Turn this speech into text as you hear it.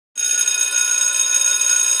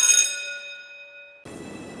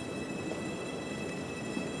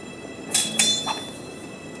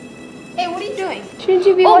What are you doing? Shouldn't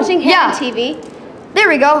you be watching Heron TV? There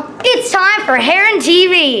we go. It's time for Heron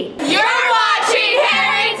TV. You're watching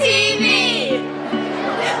Heron TV!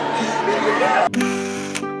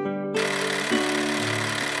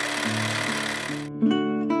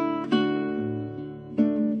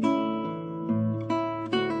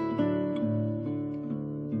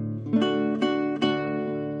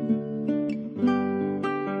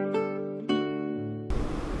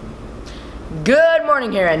 Good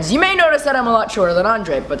morning, Herons. You may notice that I'm a lot shorter than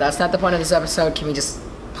Andre, but that's not the point of this episode. Can we just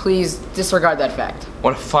please disregard that fact?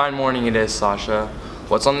 What a fine morning it is, Sasha.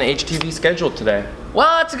 What's on the HTV schedule today?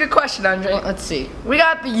 Well, that's a good question, Andre. Let's see. We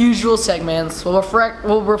got the usual segments.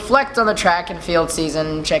 We'll reflect on the track and field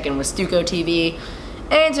season, check in with Stuco TV,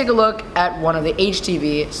 and take a look at one of the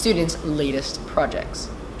HTV students' latest projects.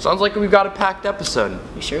 Sounds like we've got a packed episode.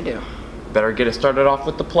 We sure do. Better get it started off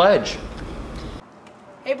with the pledge.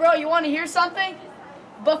 Hey bro, you want to hear something?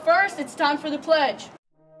 But first, it's time for the pledge.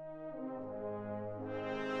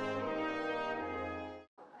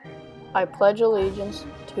 I pledge allegiance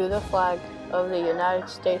to the flag of the United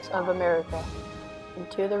States of America and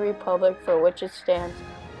to the republic for which it stands,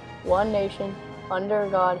 one nation, under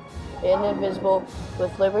God, indivisible,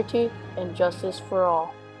 with liberty and justice for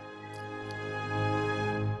all.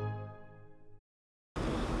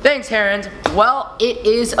 Thanks, Herons. Well, it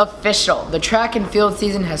is official. The track and field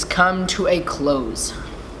season has come to a close.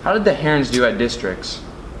 How did the Herons do at districts?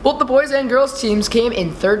 Both the boys and girls teams came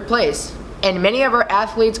in third place, and many of our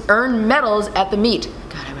athletes earned medals at the meet.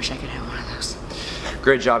 God, I wish I could have one of those.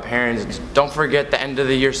 Great job, Herons. Don't forget the end of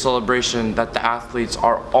the year celebration that the athletes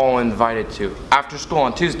are all invited to after school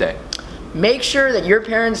on Tuesday. Make sure that your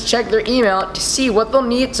parents check their email to see what they'll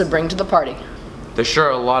need to bring to the party. There's sure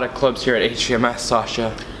a lot of clubs here at HVMS,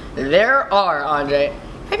 Sasha. There are, Andre.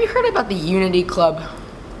 Have you heard about the Unity Club?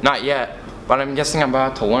 Not yet, but I'm guessing I'm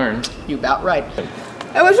about to learn. You about right.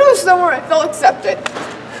 I was really somewhere I felt accepted.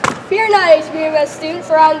 Fear not, HTV students,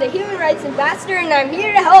 for I'm the Human Rights Ambassador and I'm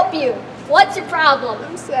here to help you. What's your problem?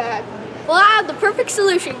 I'm sad. Well, I have the perfect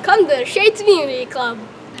solution. Come to the Shades Community Club,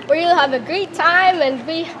 where you'll have a great time and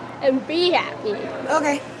be happy.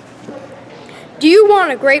 Okay. Do you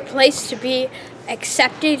want a great place to be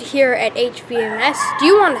accepted here at HBMS? Do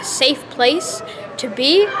you want a safe place to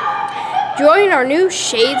be? Join our new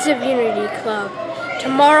Shades of Unity Club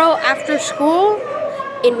tomorrow after school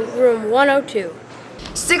in room 102.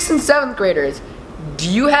 6th and 7th graders, do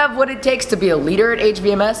you have what it takes to be a leader at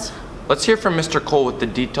HBMS? Let's hear from Mr. Cole with the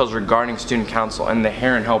details regarding student council and the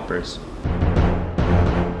Heron helpers.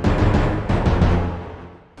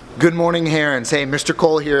 Good morning, Herons. Hey, Mr.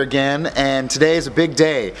 Cole here again, and today is a big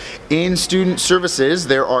day. In student services,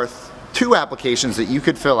 there are two applications that you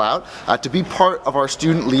could fill out to be part of our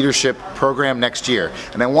student leadership program next year.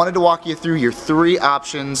 And I wanted to walk you through your three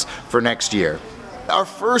options for next year. Our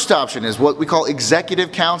first option is what we call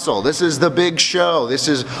executive council. This is the big show. This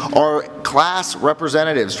is our class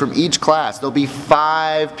representatives from each class. There'll be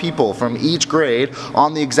 5 people from each grade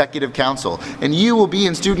on the executive council. And you will be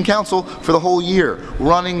in student council for the whole year,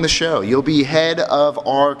 running the show. You'll be head of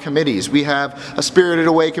our committees. We have a Spirited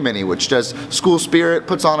Away committee, which does school spirit,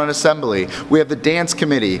 puts on an assembly. We have the dance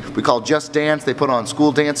committee. We call Just Dance. They put on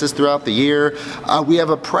school dances throughout the year. We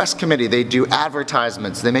have a press committee. They do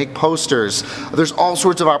advertisements. They make posters. There's all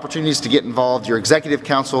sorts of opportunities to get involved. Your executive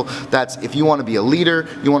council, that's if you want to be a leader,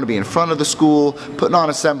 you want to be in front of the school, putting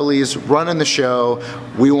on assemblies, running the show,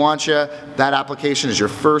 we want you. That application is your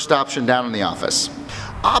first option down in the office.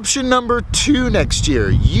 Option number 2 next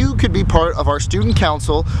year, you could be part of our student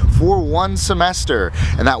council for 1 semester.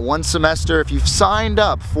 And that 1 semester, if you've signed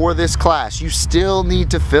up for this class, you still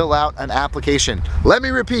need to fill out an application. Let me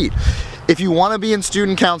repeat, if you want to be in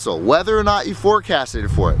student council, whether or not you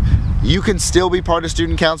forecasted for it, you can still be part of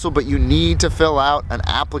student council, but you need to fill out an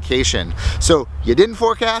application. So you didn't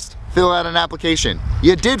forecast? Fill out an application.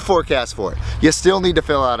 You did forecast for it. You still need to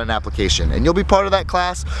fill out an application, and you'll be part of that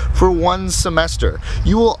class for 1 semester.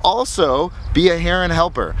 You will also be a Heron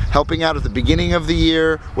helper, helping out at the beginning of the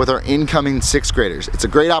year with our incoming 6th graders. It's a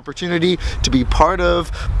great opportunity to be part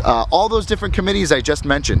of all those different committees I just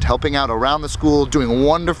mentioned, helping out around the school, doing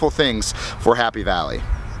wonderful things for Happy Valley.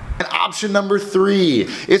 And option number 3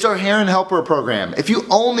 is our Heron Helper program. If you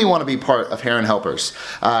only want to be part of Heron Helpers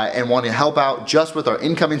and want to help out just with our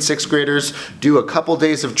incoming 6th graders, do a couple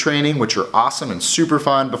days of training, which are awesome and super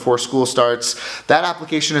fun before school starts, that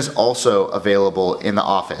application is also available in the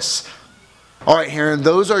office. All right, Heron,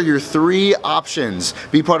 those are your 3 options.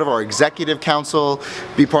 Be part of our executive council,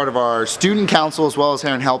 be part of our student council as well as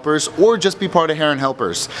Heron Helpers, or just be part of Heron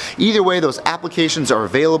Helpers. Either way, those applications are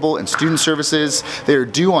available in student services. They are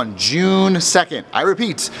due on June 2nd. I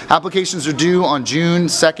repeat, applications are due on June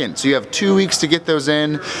 2nd, so you have 2 weeks to get those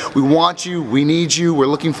in. We want you, we need you. We're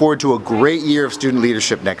looking forward to a great year of student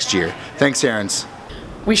leadership next year. Thanks, Herons.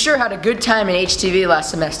 We sure had a good time in HTV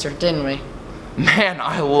last semester, didn't we? Man,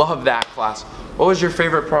 I love that class. What was your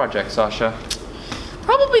favorite project, Sasha?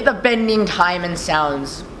 Probably the bending time and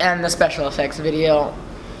sounds and the special effects video.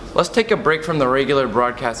 Let's take a break from the regular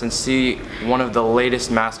broadcast and see one of the latest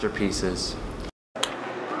masterpieces.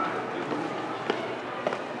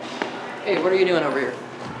 Hey, what are you doing over here?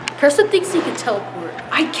 Kirsten thinks he can teleport.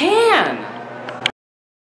 I can!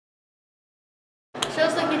 Show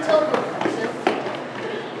us like you teleport, Kirsten.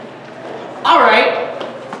 Alright.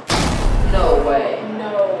 No way.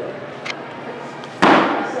 No.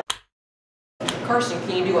 Carson,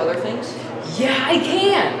 can you do other things? Yeah, I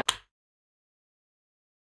can.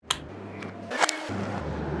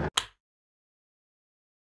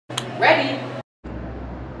 Ready?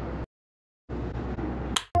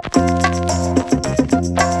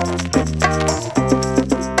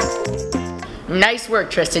 Nice work,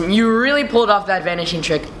 Tristan. You really pulled off that vanishing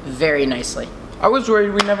trick very nicely. I was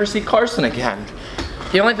worried we'd never see Carson again.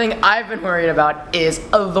 The only thing I've been worried about is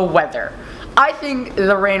the weather. I think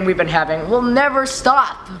the rain we've been having will never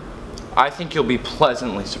stop. I think you'll be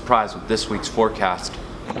pleasantly surprised with this week's forecast.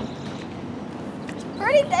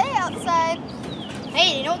 Pretty day outside.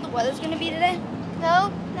 Hey, do you know what the weather's gonna be today?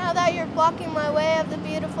 No, now that you're blocking my way of the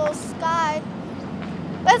beautiful sky.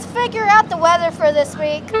 Let's figure out the weather for this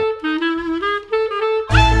week.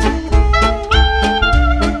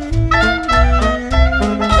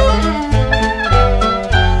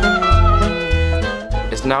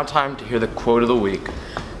 It's now time to hear the quote of the week.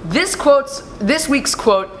 This week's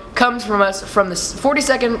quote comes from us from the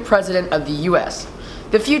 42nd President of the U.S.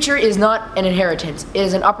 The future is not an inheritance, it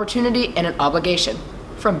is an opportunity and an obligation.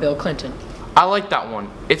 From Bill Clinton. I like that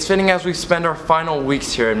one. It's fitting as we spend our final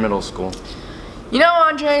weeks here in middle school. You know,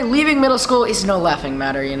 Andre, leaving middle school is no laughing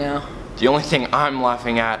matter, you know. The only thing I'm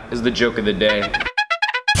laughing at is the joke of the day.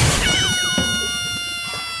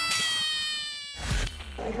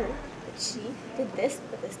 I heard that she did this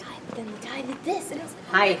with this tie, but then the tie did this, and I was like,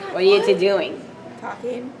 Hi, what are you two doing?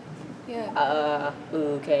 Talking. Yeah.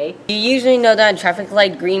 Okay. Do you usually know that on traffic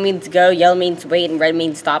light, green means go, yellow means wait, and red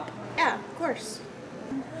means stop? Yeah, of course.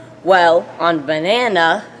 Well, on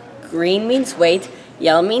banana, green means wait,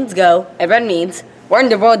 yellow means go, and red means, where in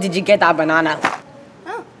the world did you get that banana?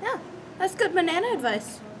 Oh, yeah. That's good banana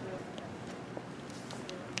advice.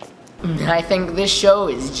 I think this show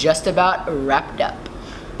is just about wrapped up.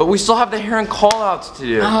 But we still have the Heron callouts to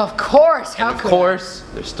do. Oh, of course. How and of course,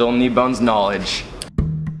 there's still Kneebone's knowledge.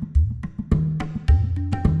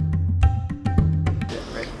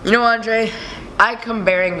 You know, Andre, I come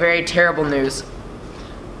bearing very terrible news.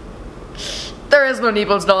 There is no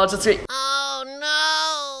Kneebone's knowledge this week. Oh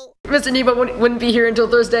no! Mr. Kneebone wouldn't be here until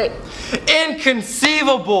Thursday.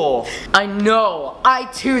 Inconceivable! I know. I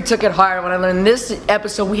too took it hard when I learned this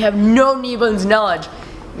episode we have no Kneebone's knowledge.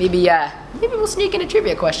 Maybe we'll sneak in a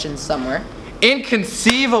trivia question somewhere.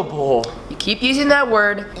 Inconceivable! You keep using that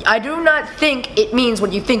word. I do not think it means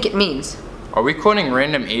what you think it means. Are we quoting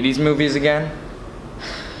random 80s movies again?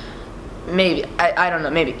 Maybe. I don't know.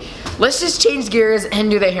 Maybe. Let's just change gears and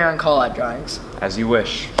do the Heron call-out drawings. As you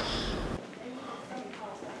wish.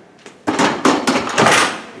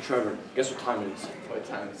 Hey Trevor, guess what time it is? What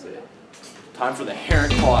time is it? Time for the Heron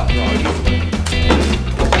call-out drawings.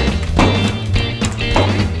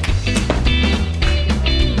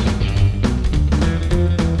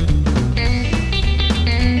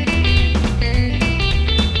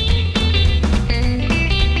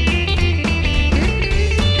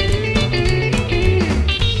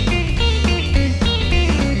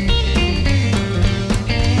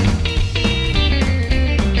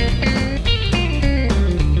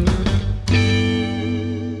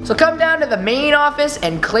 So come down to the main office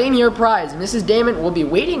and claim your prize. Mrs. Damon will be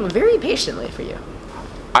waiting very patiently for you.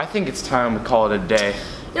 I think it's time we call it a day.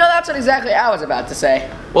 You know, that's what exactly I was about to say.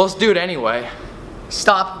 Well, let's do it anyway.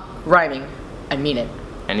 Stop rhyming. I mean it.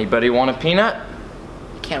 Anybody want a peanut?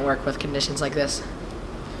 Can't work with conditions like this.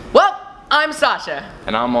 Well, I'm Sasha.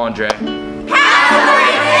 And I'm Andre.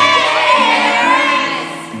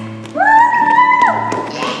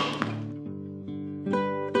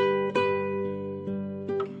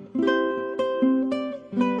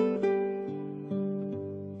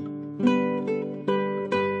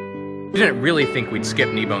 You didn't really think we'd skip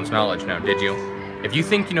Kneebone's knowledge now, did you? If you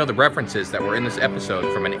think you know the references that were in this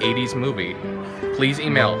episode from an 80s movie, please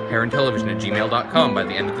email herontelevision@gmail.com by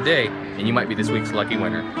the end of the day, and you might be this week's lucky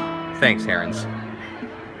winner. Thanks, Herons.